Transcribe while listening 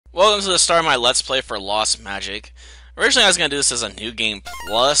welcome to the start of my Let's Play for LostMagic. Originally I was going to do this as a New Game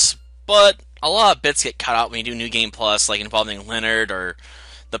Plus, but a lot of bits get cut out when you do New Game Plus, like involving Leonard or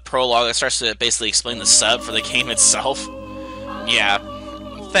the prologue that starts to basically explain the setup for the game itself. Yeah,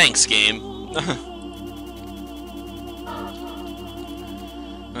 thanks game.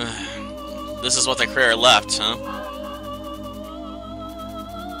 This is what the creator left, huh?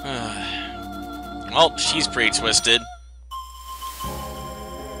 Well, she's pretty twisted.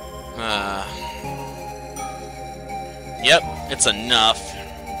 Yep, it's enough.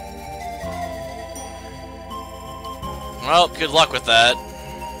 Well, good luck with that.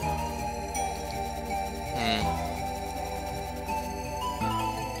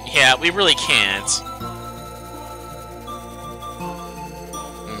 Yeah, we really can't.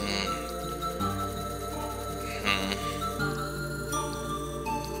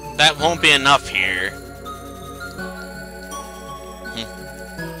 That won't be enough here.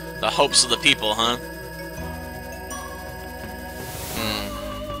 The hopes of the people, huh?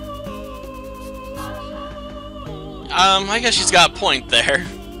 I guess she's got a point there.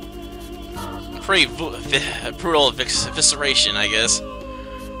 Pretty brutal evisceration, I guess.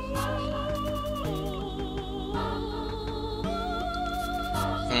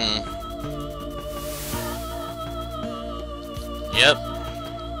 Yep.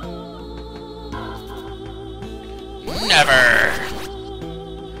 Never!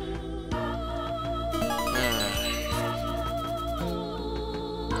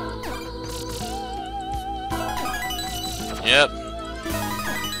 Yep.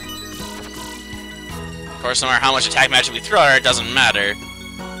 Of course, no matter how much attack magic we throw at her, it doesn't matter.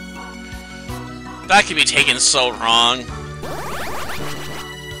 That could be taken so wrong.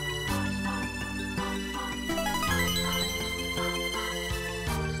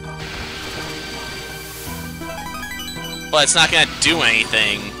 But it's not gonna do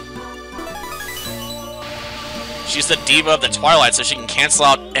anything. She's the Diva of the Twilight, so she can cancel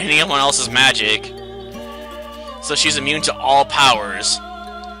out anyone else's magic. So she's immune to all powers.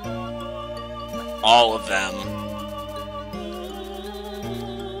 All of them.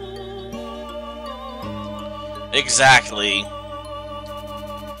 Exactly.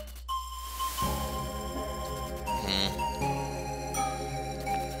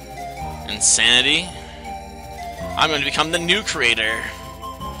 Insanity. I'm going to become the new creator.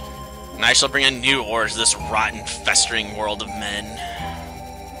 And I shall bring a new order to this rotten, festering world of men.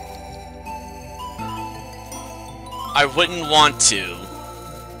 I wouldn't want to.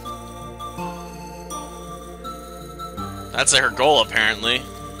 That's her goal, apparently.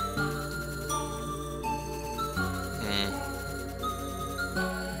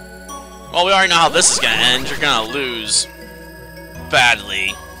 Well, we already know how this is gonna end. You're gonna lose.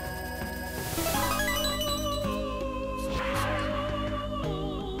 Badly.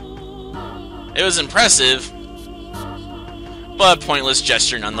 It was impressive, but a pointless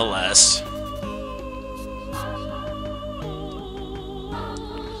gesture nonetheless.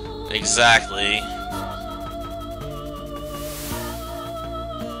 Exactly.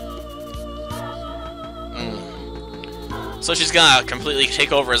 So she's gonna completely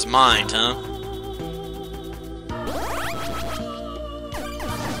take over his mind, huh?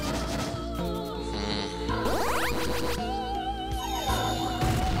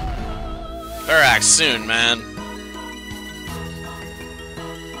 Better act soon, man.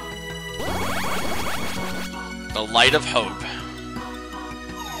 The light of hope.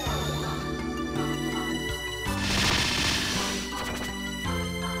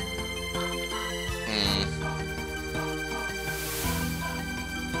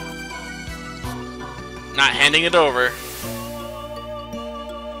 Not handing it over.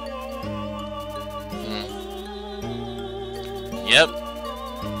 Yep.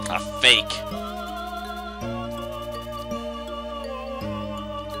 A fake.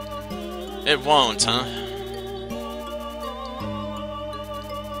 It won't, huh?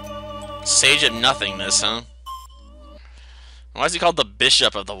 Sage of nothingness, huh? Why is he called the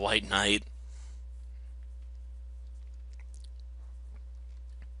Bishop of the White Knight?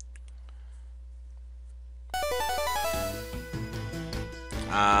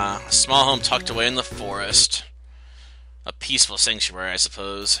 A small home tucked away in the forest. A peaceful sanctuary, I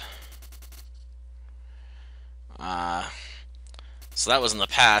suppose. So that was in the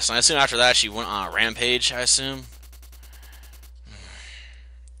past, and I assume after that she went on a rampage, I assume?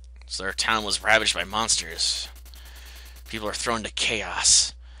 So their town was ravaged by monsters. People were thrown to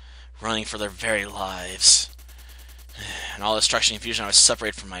chaos, running for their very lives. And all destruction and confusion, I was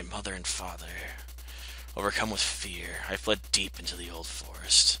separated from my mother and father. Overcome with fear, I fled deep into the old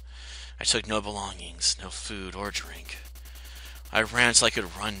forest. I took no belongings, no food or drink. I ran until I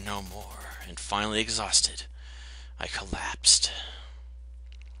could run no more, and finally exhausted, I collapsed.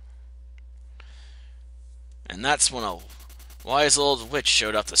 And that's when a wise old witch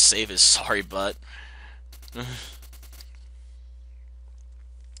showed up to save his sorry butt.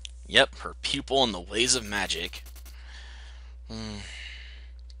 Yep, her pupil in the ways of magic.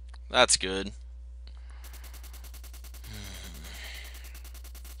 That's good.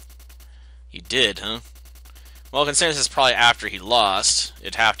 He did, huh? Well, considering this is probably after he lost,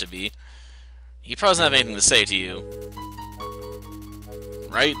 it'd have to be. He probably doesn't have anything to say to you.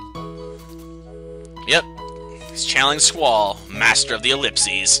 Right? Yep. He's channeling Squall, master of the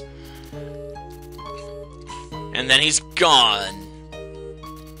ellipses. And then he's gone.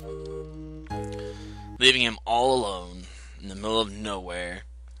 Leaving him all alone in the middle of nowhere.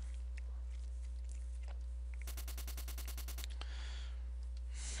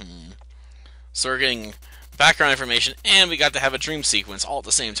 So we're getting background information, and we got to have a dream sequence all at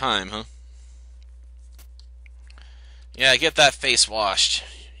the same time, huh? Yeah, get that face washed.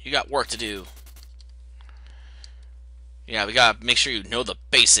 You got work to do. Yeah, we gotta make sure you know the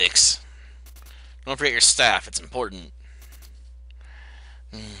basics. Don't forget your staff, it's important.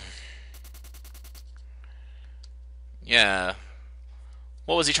 Yeah.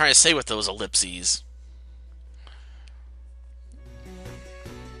 What was he trying to say with those ellipses?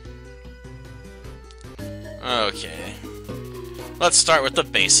 Okay. Let's start with the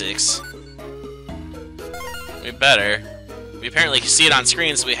basics. We better. We apparently see it on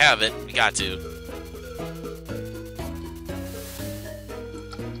screen, so we have it. We got to.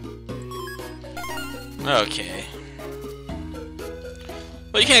 Okay.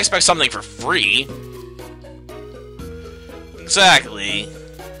 Well, you can't expect something for free. Exactly.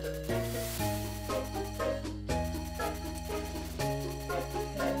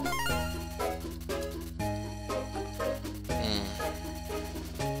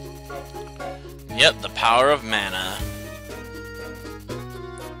 Yep, the power of mana.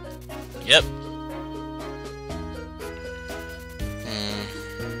 Yep.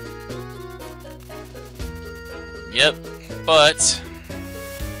 Yep, but...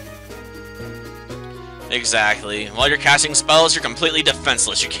 Exactly. While you're casting spells, you're completely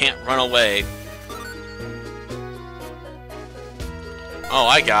defenseless. You can't run away. Oh,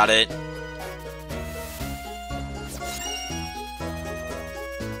 I got it.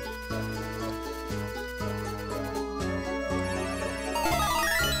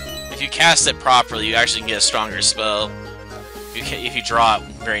 If you cast it properly, you actually can get a stronger spell. If you draw it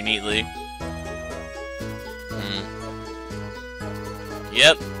very neatly.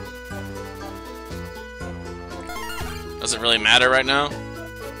 Yep. Does it really matter right now?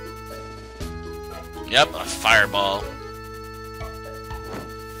 Yep, a fireball.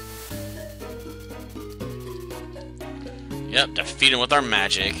 Yep, defeat him with our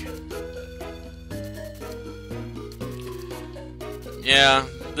magic. Yeah,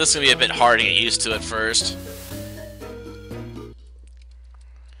 this is gonna be a bit hard to get used to at first.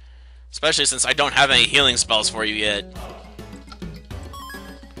 Especially since I don't have any healing spells for you yet.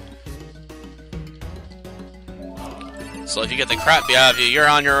 So if you get the crap beat out of you, you're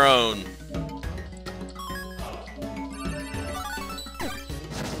on your own.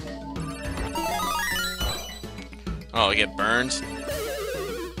 Oh, I get burned?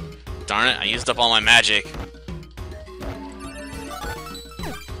 Darn it, I used up all my magic.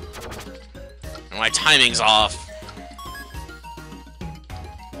 And my timing's off.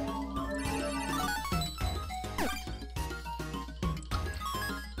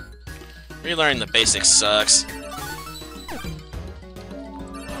 Relearning the basics sucks.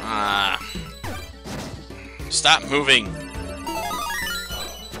 Stop moving.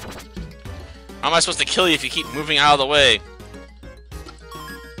 How am I supposed to kill you if you keep moving out of the way?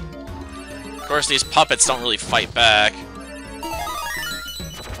 Of course, these puppets don't really fight back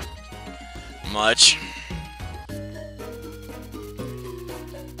much.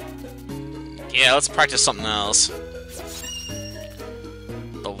 Yeah, let's practice something else.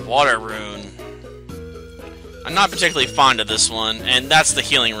 The water rune. I'm not particularly fond of this one, and that's the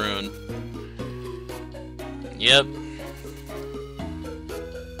healing rune. Yep.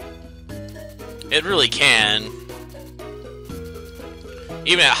 It really can.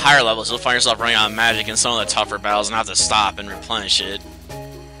 Even at higher levels, you'll find yourself running out of magic in some of the tougher battles and have to stop and replenish it.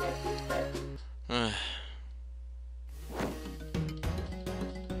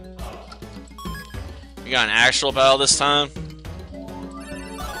 We got an actual battle this time?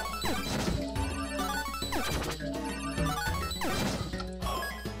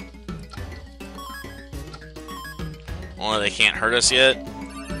 Only they can't hurt us yet.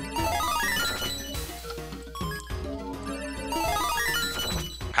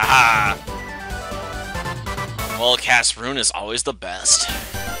 Haha! Well, cast rune is always the best.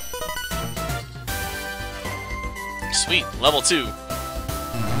 Sweet, level 2.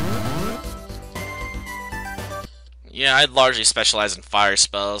 Yeah, I'd largely specialize in fire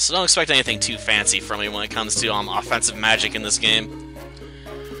spells, so don't expect anything too fancy from me when it comes to offensive magic in this game.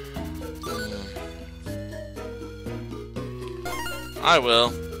 I will.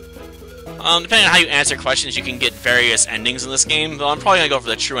 Depending on how you answer questions, you can get various endings in this game, though I'm probably gonna go for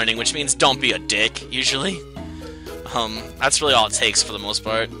the true ending, which means don't be a dick, usually. That's really all it takes for the most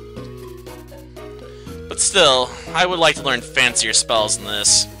part. But still, I would like to learn fancier spells than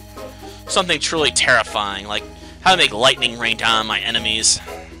this. Something truly terrifying, like how to make lightning rain down on my enemies.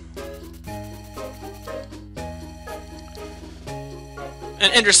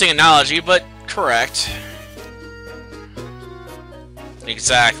 An interesting analogy, but correct.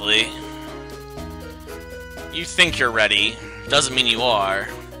 Exactly. You think you're ready, doesn't mean you are.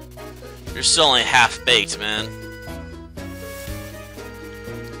 You're still only half-baked, man.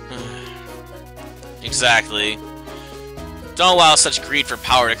 Exactly. Don't allow such greed for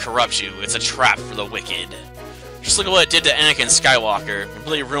power to corrupt you. It's a trap for the wicked. Just look at what it did to Anakin Skywalker. It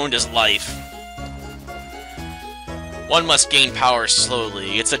completely ruined his life. One must gain power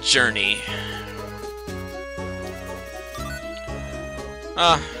slowly. It's a journey.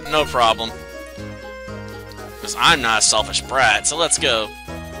 No problem. Because I'm not a selfish brat, so let's go.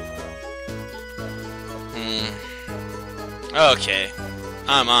 Okay.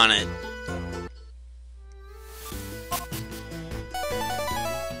 I'm on it.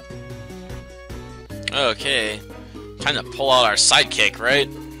 Okay. Time to pull out our sidekick, right?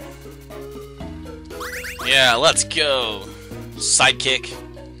 Yeah, let's go. Sidekick.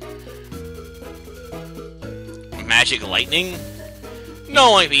 Magic lightning?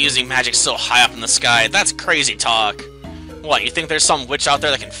 No one can be using magic so high up in the sky. That's crazy talk. What, you think there's some witch out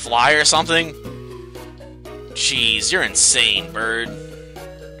there that can fly or something? Jeez, you're insane, bird.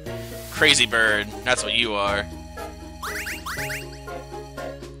 Crazy bird. That's what you are.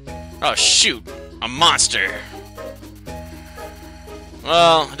 Oh, shoot. A monster.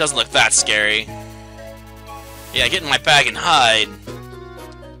 Well, it doesn't look that scary. Yeah, get in my bag and hide.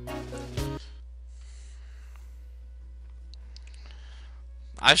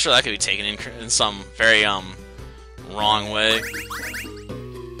 I'm sure that could be taken in some very, wrong way.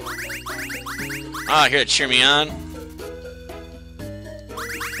 Ah, here to cheer me on.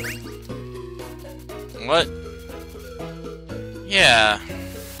 What? Yeah,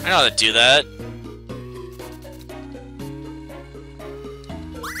 I know how to do that.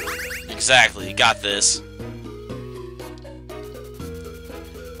 Exactly, got this.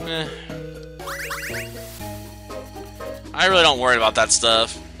 I really don't worry about that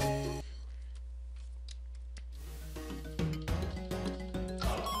stuff.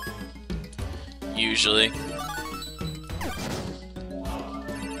 Usually.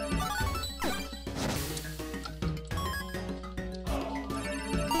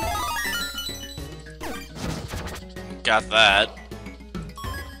 Got that.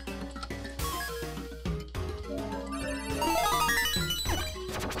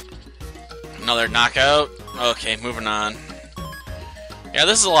 Another knockout. Okay, moving on. Yeah,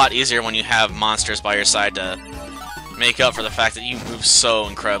 this is a lot easier when you have monsters by your side to make up for the fact that you move so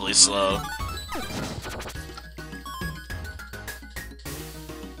incredibly slow.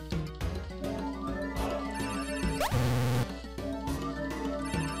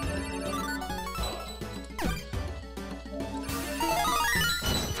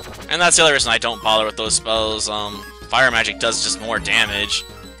 And that's the other reason I don't bother with those spells. Fire magic does just more damage.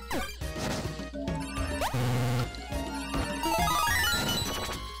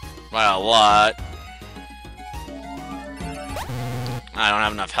 By a lot. I don't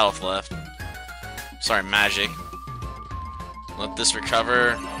have enough health left. Sorry, magic. Let this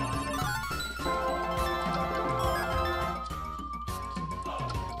recover.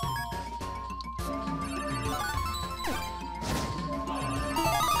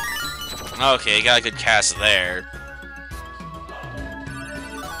 Okay, got a good cast there.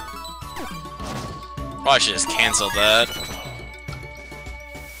 Probably should just cancel that.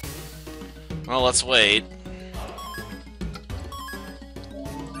 Well, let's wait.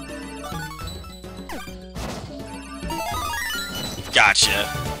 Gotcha.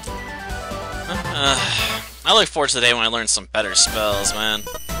 I look forward to the day when I learn some better spells, man.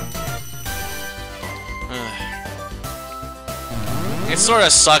 It sort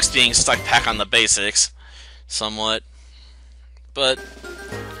of sucks being stuck back on the basics, somewhat. But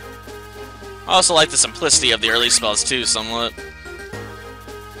I also like the simplicity of the early spells too, somewhat.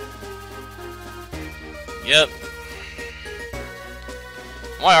 Yep.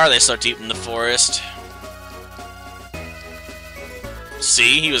 Why are they so deep in the forest?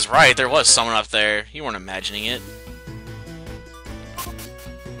 See, he was right. There was someone up there. You weren't imagining it.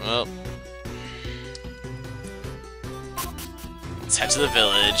 Well, let's head to the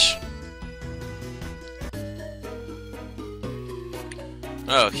village.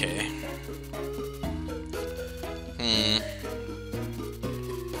 Okay.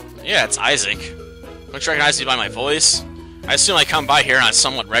 Yeah, it's Isaac. Don't you recognize me by my voice? I assume I come by here on a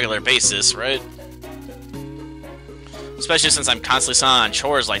somewhat regular basis, right? Especially since I'm constantly sent on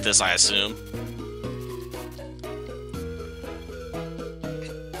chores like this, I assume.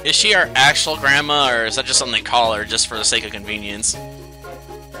 Is she our actual grandma, or is that just something they call her just for the sake of convenience?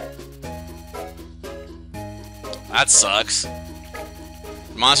 That sucks.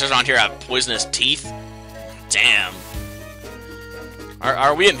 Monsters around here have poisonous teeth? Damn.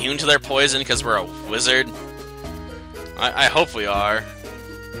 Are we immune to their poison because we're a wizard? I hope we are.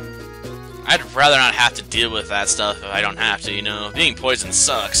 I'd rather not have to deal with that stuff if I don't have to, you know? Being poisoned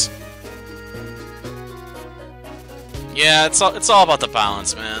sucks. Yeah, it's all about the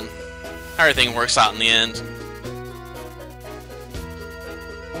balance, man. Everything works out in the end.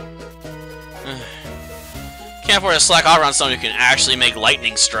 Can't afford to slack off around someone who can actually make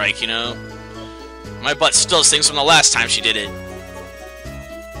lightning strike, you know? My butt still stings from the last time she did it.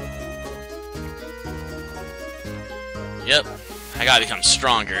 Yep, I gotta become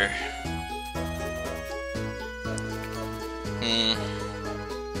stronger.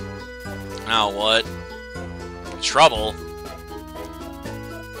 Now what? Trouble?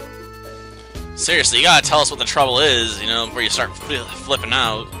 Seriously, you gotta tell us what the trouble is, you know, before you start flipping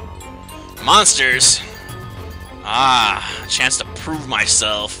out. Monsters! Ah, a chance to prove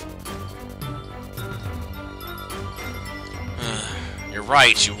myself. You're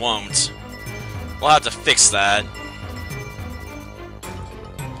right, you won't. We'll have to fix that.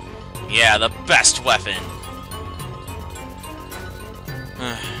 Yeah, the best weapon.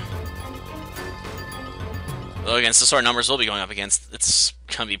 Though against the sort of numbers we'll be going up against, it's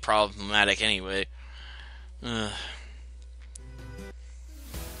gonna be problematic anyway.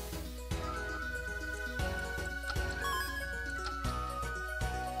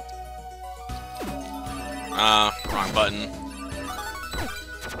 Wrong button.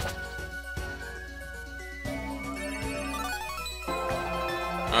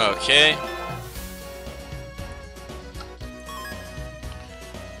 Okay.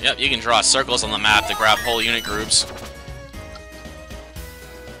 Yep, you can draw circles on the map to grab whole unit groups.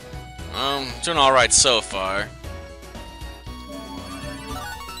 Doing alright so far.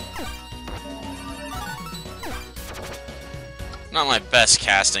 Not my best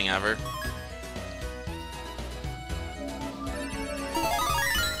casting ever.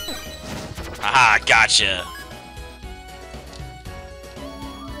 Aha, gotcha!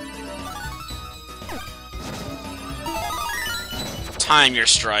 Time your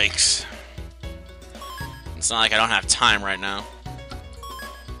strikes. It's not like I don't have time right now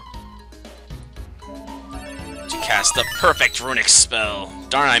to cast the perfect runic spell.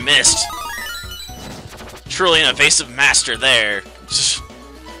 Darn, I missed. Truly an evasive master there.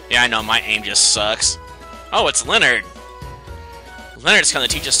 Yeah, I know, my aim just sucks. Oh, it's Leonard. Leonard's gonna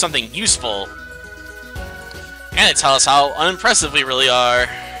teach us something useful. And to tell us how unimpressive we really are.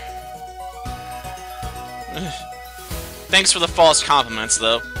 Thanks for the false compliments,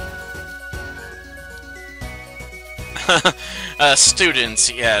 though.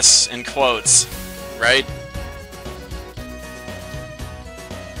 Students, yes, in quotes, right?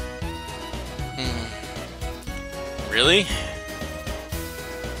 Really?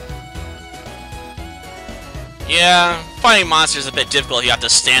 Yeah, fighting monsters is a bit difficult. You have to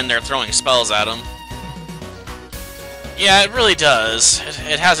stand there throwing spells at them. Yeah, it really does.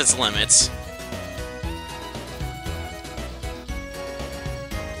 It has its limits.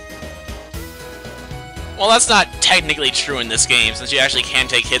 Well, that's not technically true in this game, since you actually can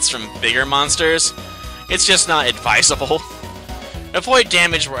take hits from bigger monsters. It's just not advisable. Avoid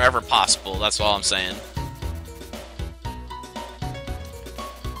damage wherever possible, that's all I'm saying.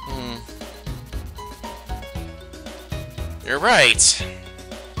 You're right.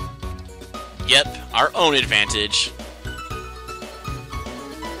 Yep, our own advantage.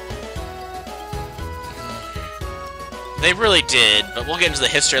 They really did, but we'll get into the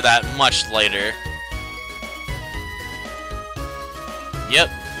history of that much later. Yep,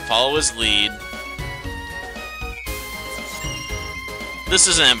 follow his lead. This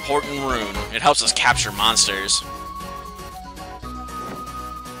is an important rune. It helps us capture monsters.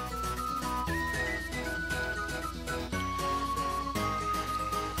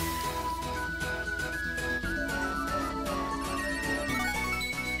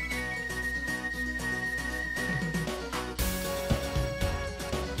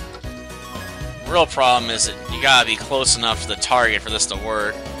 real problem is that you gotta be close enough to the target for this to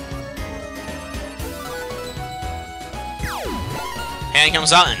work. Hand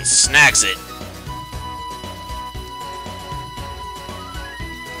comes out and snags it.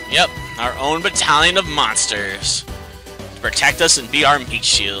 Yep, our own battalion of monsters to protect us and be our meat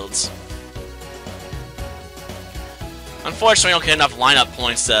shields. Unfortunately, we don't get enough lineup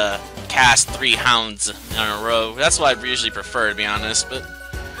points to cast 3 hounds in a row. That's what I'd usually prefer, to be honest, but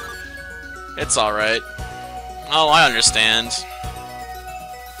it's alright. Oh, I understand.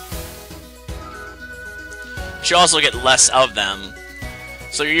 But you also get less of them,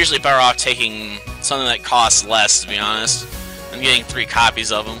 so you're usually better off taking something that costs less, to be honest, than getting 3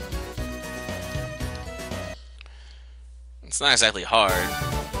 copies of them. It's not exactly hard.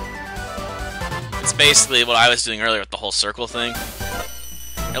 It's basically what I was doing earlier with the whole circle thing.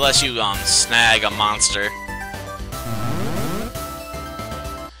 It lets you snag a monster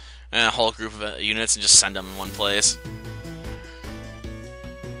and a whole group of units and just send them in one place.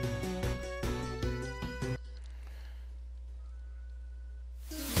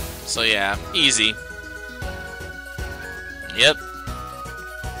 So yeah, easy. Yep.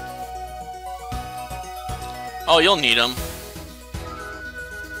 Oh, you'll need them.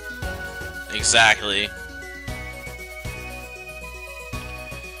 Exactly.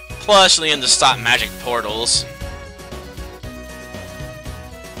 Plus, you'll need them to stop magic portals.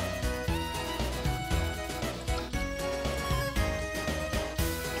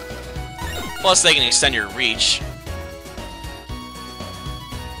 Plus, they can extend your reach.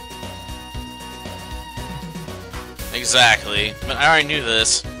 Exactly. But I already knew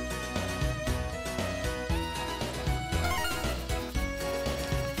this.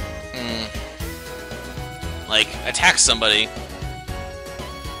 Like, attack somebody.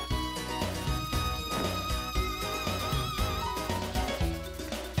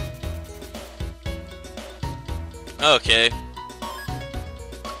 Okay.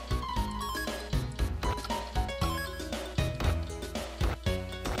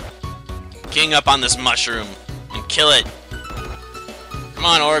 Gang up on this mushroom and kill it. Come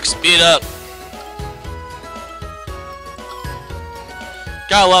on, orcs, beat it up.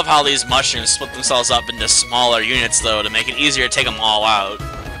 Gotta love how these mushrooms split themselves up into smaller units, though, to make it easier to take them all out.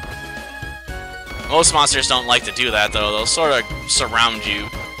 Most monsters don't like to do that, though. They'll sort of surround you.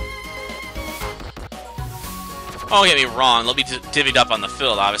 Don't get me wrong, they'll be divvied up on the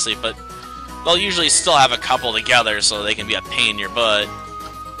field, obviously, but they'll usually still have a couple together so they can be a pain in your butt.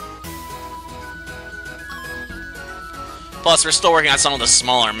 Plus, we're still working on some of the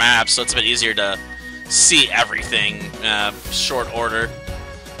smaller maps, so it's a bit easier to see everything in short order.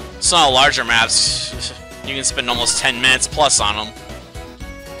 Some of the larger maps, you can spend almost 10 minutes plus on them.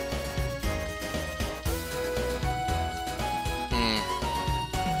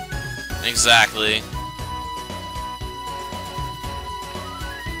 Exactly.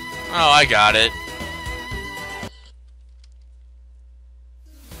 Oh, I got it.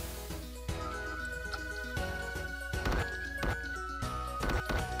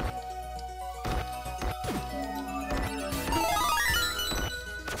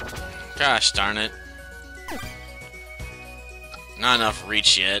 Gosh darn it. Not enough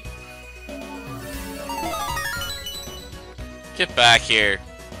reach yet. Get back here.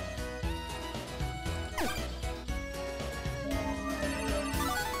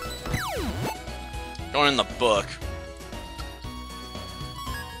 Going in the book.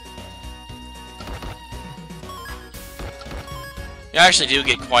 You actually do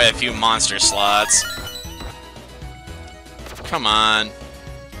get quite a few monster slots. Come on.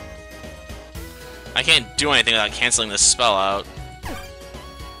 I can't do anything without canceling this spell out.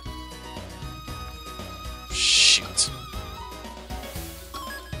 Shoot.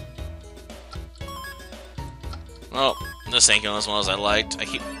 Well, this ain't going as well as I liked. I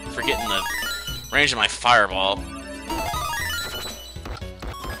keep forgetting the range of my fireball.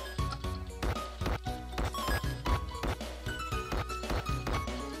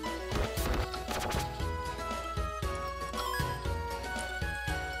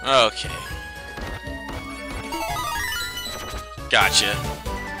 Okay. Gotcha.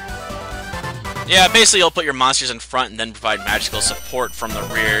 Yeah, basically you'll put your monsters in front and then provide magical support from the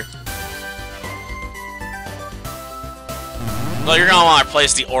rear. Well, you're gonna want to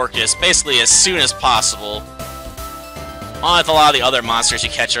place the Orcus basically as soon as possible. Unlike a lot of the other monsters you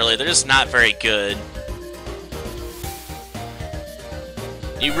catch earlier, they're just not very good.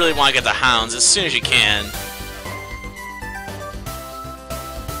 You really want to get the Hounds as soon as you can.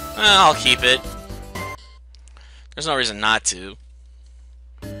 I'll keep it. There's no reason not to.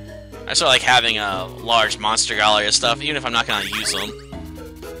 I sort of like having a large monster gallery of stuff, even if I'm not gonna use them.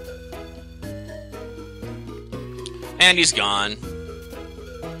 And he's gone.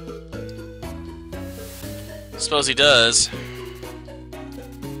 Suppose he does.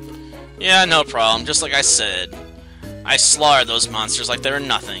 Yeah, no problem. Just like I said. I slaughtered those monsters like they were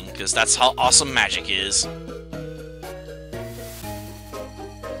nothing, because that's how awesome magic is.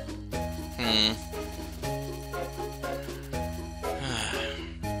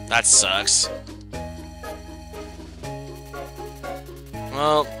 That sucks.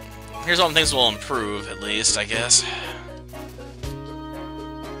 Well, here's all things will improve, at least, I guess.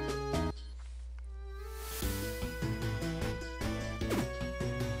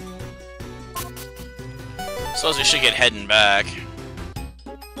 Suppose we should get heading back.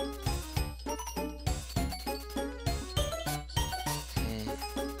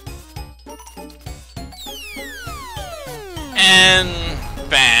 And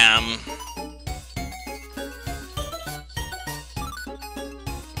bam.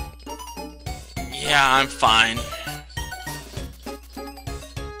 Yeah, I'm fine.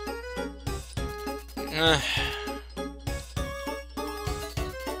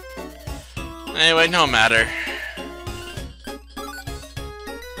 Anyway, no matter.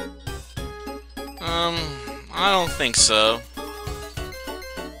 I don't think so.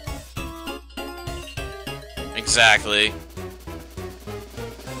 Exactly.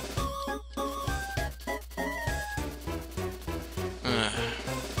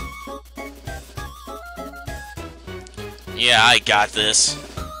 Yeah, I got this.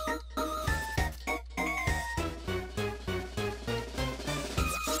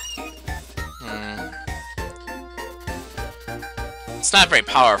 It's not very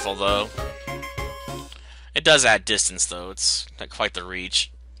powerful, though. It does add distance, though. It's not quite the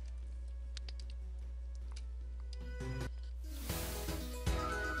reach.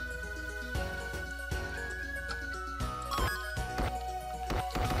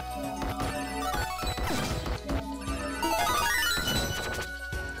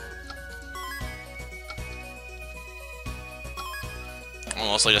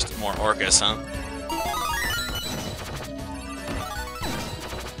 Mostly just more Orcus, huh?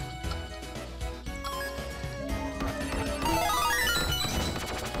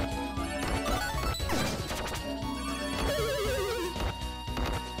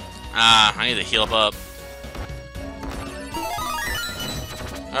 Ah, I need to heal up.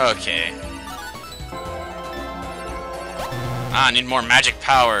 Okay. Ah, I need more magic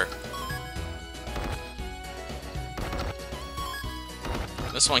power.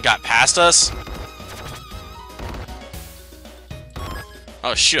 This one got past us?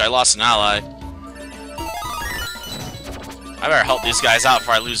 Oh shoot, I lost an ally. I better help these guys out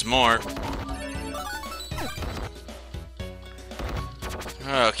before I lose more.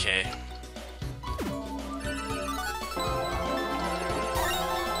 Okay.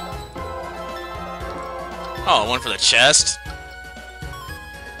 Oh, one for the chest?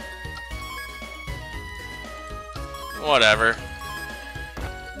 Whatever.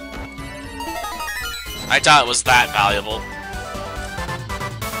 I doubt it was that valuable.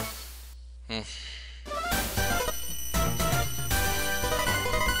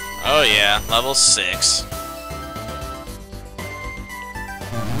 Oh yeah, level 6.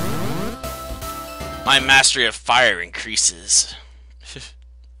 My mastery of fire increases.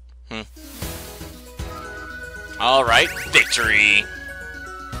 Alright, victory!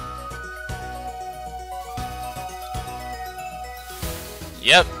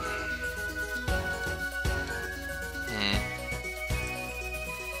 Yep.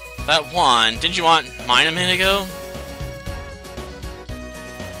 That one, didn't you want mine a minute ago?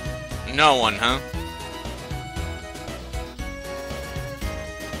 No one, huh?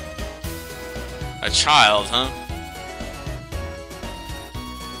 A child, huh?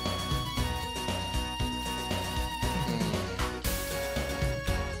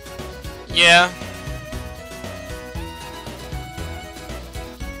 Yeah.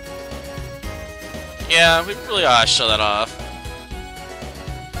 Yeah, we really ought to show that off.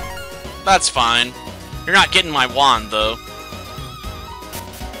 That's fine. You're not getting my wand, though.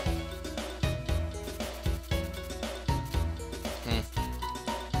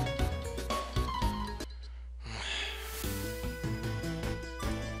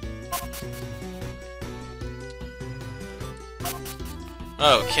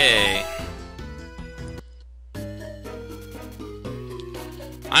 Okay.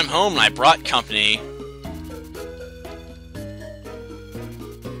 I'm home and I brought company.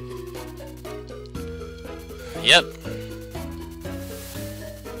 Yep.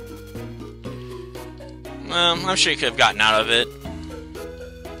 Well, I'm sure you could have gotten out of it.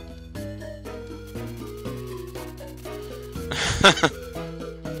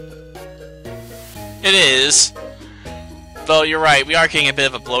 It is. Though you're right, we are getting a bit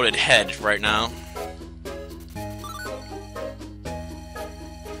of a bloated head right now.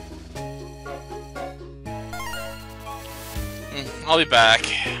 I'll be back.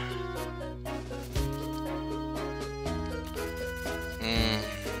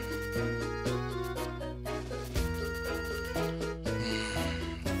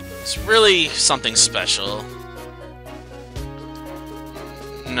 It's really something special.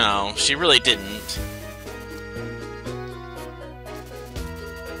 No, she really didn't.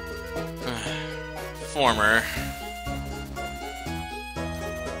 Former.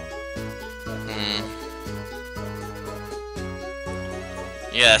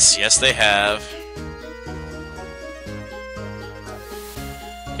 Yes, yes they have.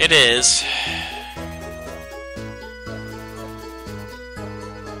 It is.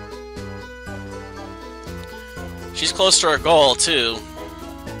 She's close to her goal, too.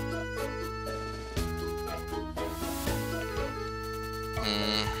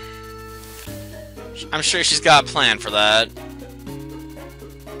 I'm sure she's got a plan for that.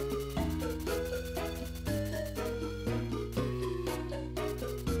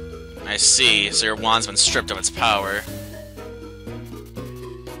 I see, so your wand's been stripped of its power.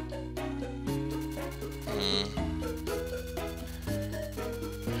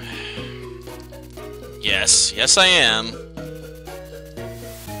 Yes, yes I am.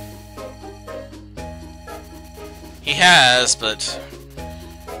 He has, but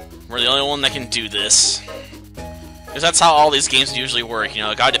we're the only one that can do this. Because that's how all these games usually work, you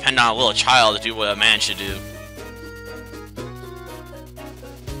know, gotta depend on a little child to do what a man should do.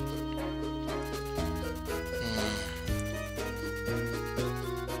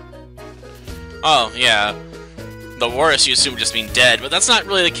 Oh, yeah. The Walrus you assume just being dead, but that's not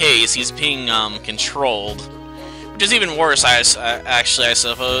really the case. He's being, controlled. Which is even worse, actually, I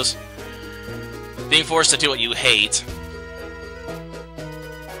suppose. Being forced to do what you hate.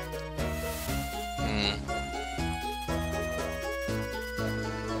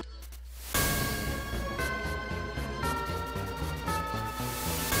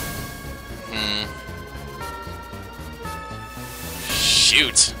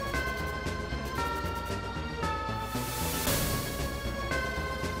 Shoot.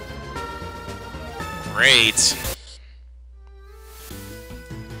 Great.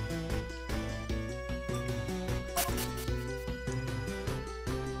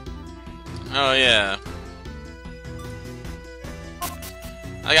 Oh yeah.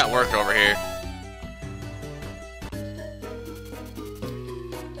 I got work over here.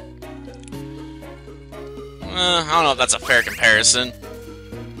 I don't know if that's a fair comparison.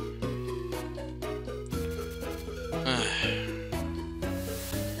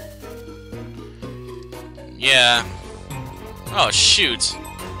 Yeah. Oh, shoot.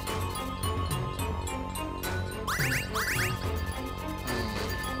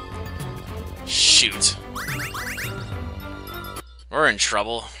 Shoot. We're in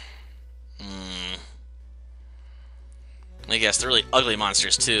trouble. I guess they're really ugly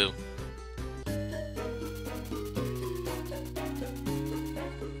monsters, too.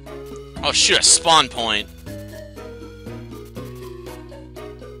 Oh, shoot, a spawn point.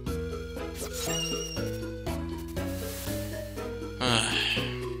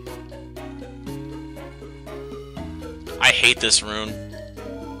 I hate this rune.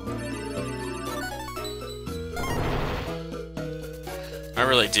 I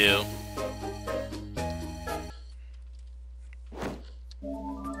really do.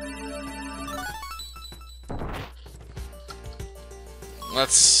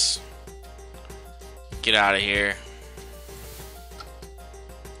 Let's get out of here.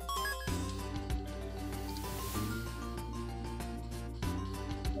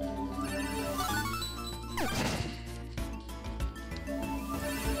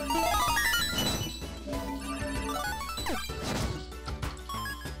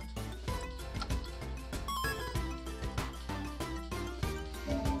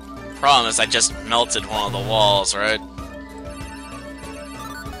 Problem is, I just melted one of the walls, right?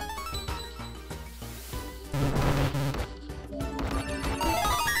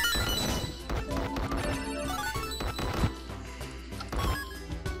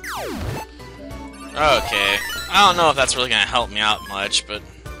 Okay. I don't know if that's really gonna help me out much, but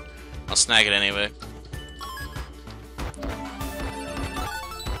I'll snag it anyway.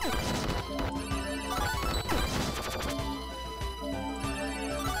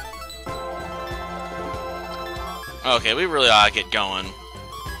 Okay, we really ought to get going.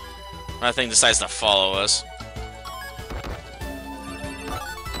 That thing decides to follow us.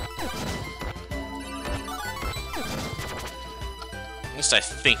 At least I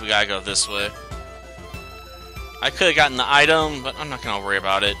think we gotta go this way. I could have gotten the item, but I'm not gonna worry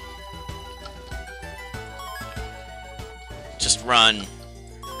about it. Just run.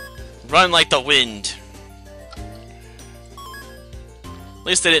 Run like the wind. At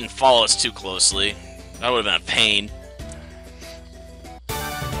least they didn't follow us too closely. That would have been a pain.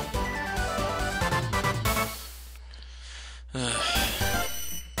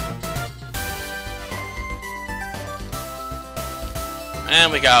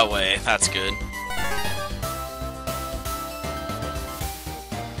 And we got away. That's good.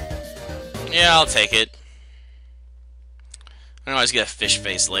 Yeah, I'll take it. I can always get a fish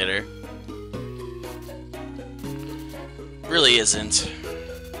face later. Really isn't.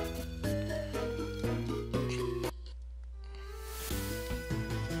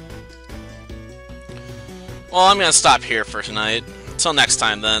 Well, I'm gonna stop here for tonight. Until next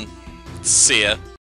time then. See ya.